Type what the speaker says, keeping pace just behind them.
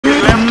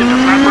left into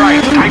flat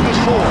right, tightens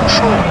 4,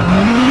 short.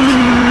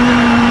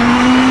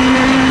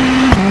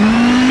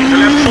 Into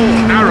left 4,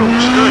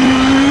 narrows, 30.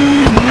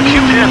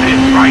 Acute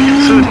hairpin, right,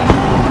 30.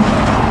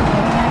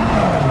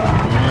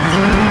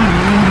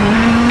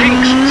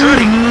 Kinks,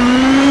 30.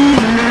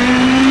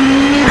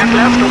 And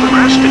left over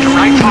crest into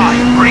right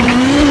 5, brake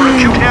for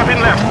acute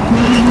hairpin left.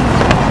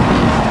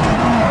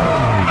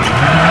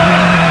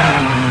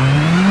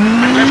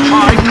 And left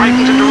 5,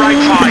 tightens into right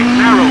 5,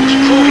 narrows,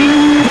 40.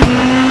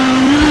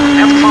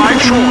 Left 5,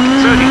 short,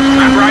 30.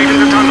 Flat right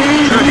into tunnel,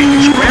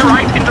 30. Square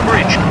right into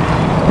bridge.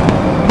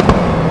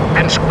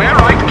 And square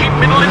right, keep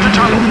middle into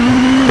tunnel.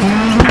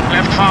 And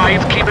left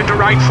 5, keep into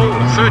right 4,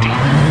 30.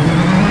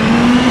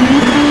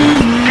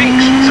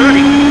 Kinks,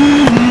 30.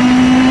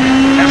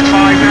 Left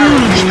 5,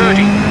 narrows,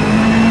 30.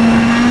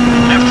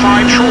 Left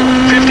 5, short,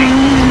 50.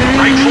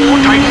 Right 4,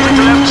 tightens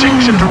into left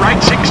 6, into right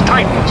 6,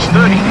 tightens,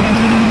 30.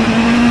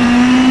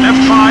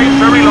 Left 5,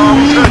 very long,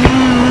 30.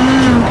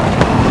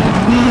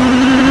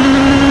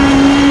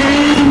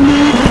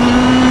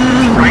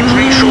 Right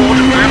 3, short,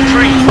 and left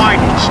 3,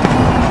 widens.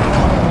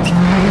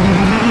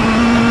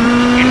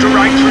 Into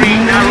right 3,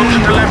 narrows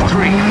into left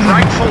 3,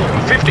 right 4,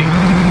 50.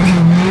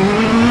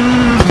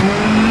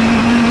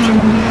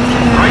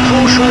 Right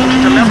 4, short,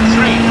 into left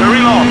 3,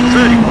 very long,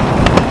 30.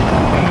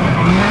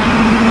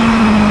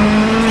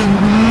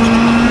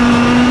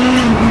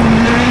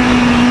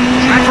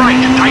 Flat right,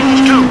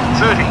 tightens 2,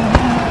 30.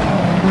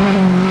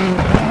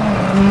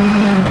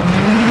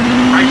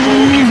 Right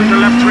 4, keep into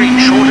left 3,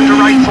 short into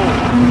right 4.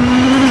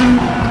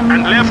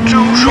 And left 2,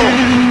 short.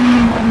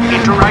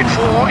 Into right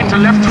 4, into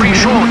left 3,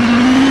 short.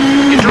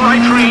 Into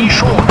right 3,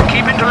 short,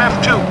 keep into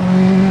left 2.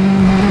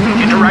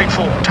 Into right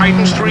 4,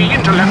 tightens 3,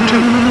 into left 2.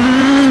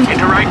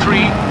 Into right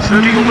 3,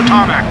 30 over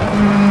tarmac.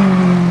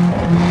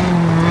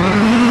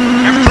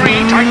 Left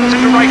 3, tightens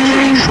into right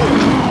 3,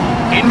 short.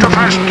 Into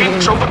fast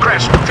kinks over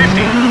crest,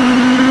 50.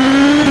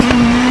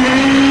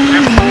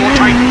 Left 4,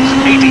 tightens,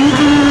 80.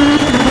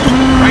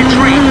 Right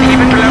 3, keep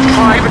into left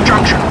 5 at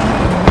junction.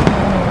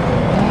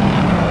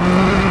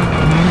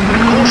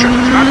 And caution,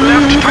 flat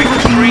left,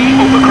 tightens 3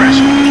 over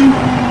crest.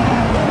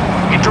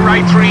 Into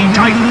right 3,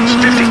 tightens,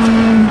 50.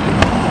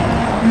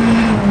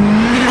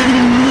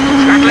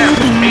 Flat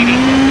left, 80.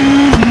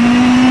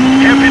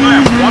 Hairpin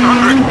left,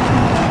 100.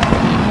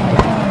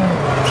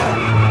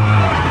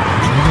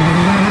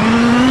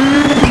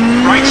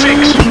 Right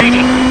 6,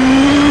 80.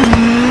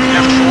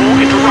 Left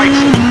 4, into right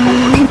 4,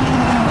 open.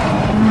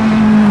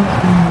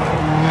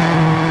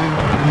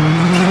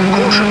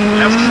 Caution,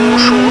 left 4,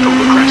 short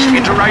over crest.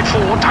 Into right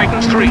 4,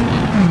 tightens 3.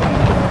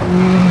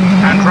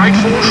 And right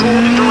 4,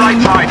 short, into right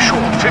 5,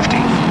 short, 50.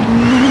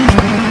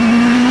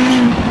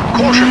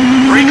 Caution,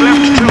 brake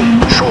left 2,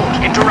 short,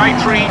 into right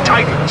 3,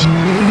 tightens.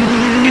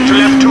 Into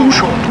left 2,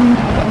 short.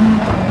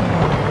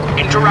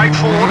 Into right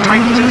 4,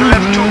 tightens into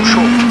left 2,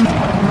 short.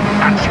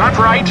 And flat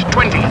right,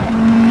 20.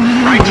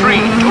 Right 3,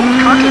 don't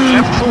cut, and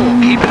left 4,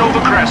 keep it over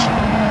crest.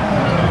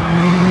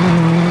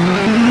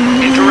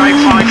 Into right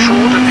 5,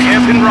 short, and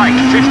hairpin right,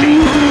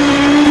 50.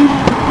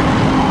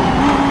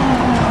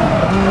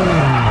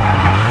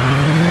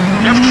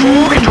 Left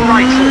 4 into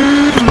right 4.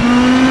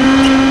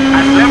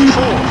 And left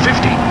 4,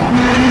 50.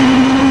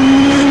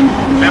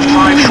 Left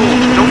 5 short,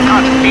 don't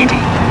cut, 80.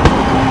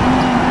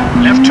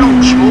 Left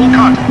 2, small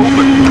cut,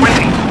 open,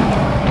 20.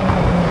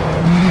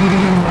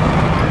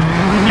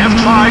 Left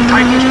 5,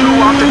 tightens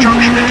 2 after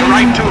junction, into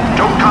right 2,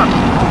 don't cut.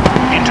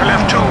 Into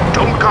left 2,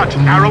 don't cut,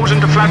 narrows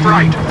into flat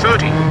right,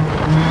 30.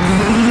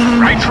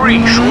 Right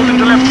 3, short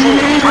into left 4,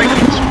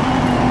 tightens.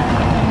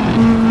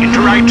 Into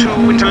right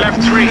 2, into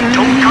left 3,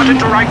 don't cut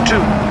into right 2.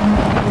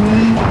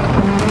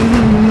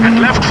 And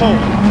left 4.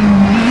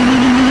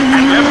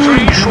 And left 3,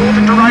 short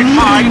into right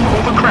 5,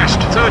 over crest,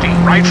 30.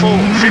 Right 4,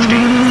 50.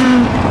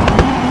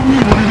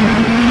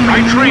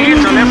 Right 3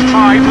 into left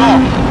 5,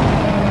 long.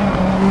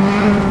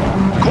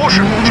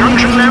 Caution,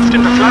 junction left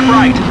into flat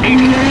right,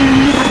 80.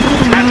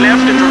 Flat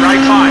left into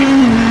right 5.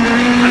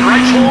 And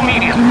right 4,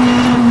 medium.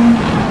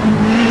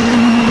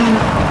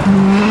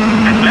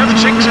 And left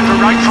 6 into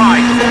right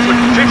 5, open,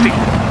 50.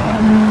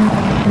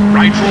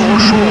 Right 4,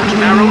 short,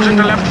 narrows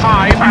into left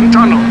 5, and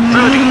tunnel,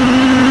 30.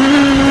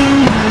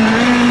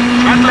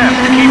 Flat left,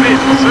 keep in,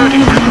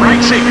 30, and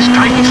right 6,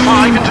 tightens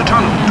 5 into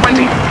tunnel.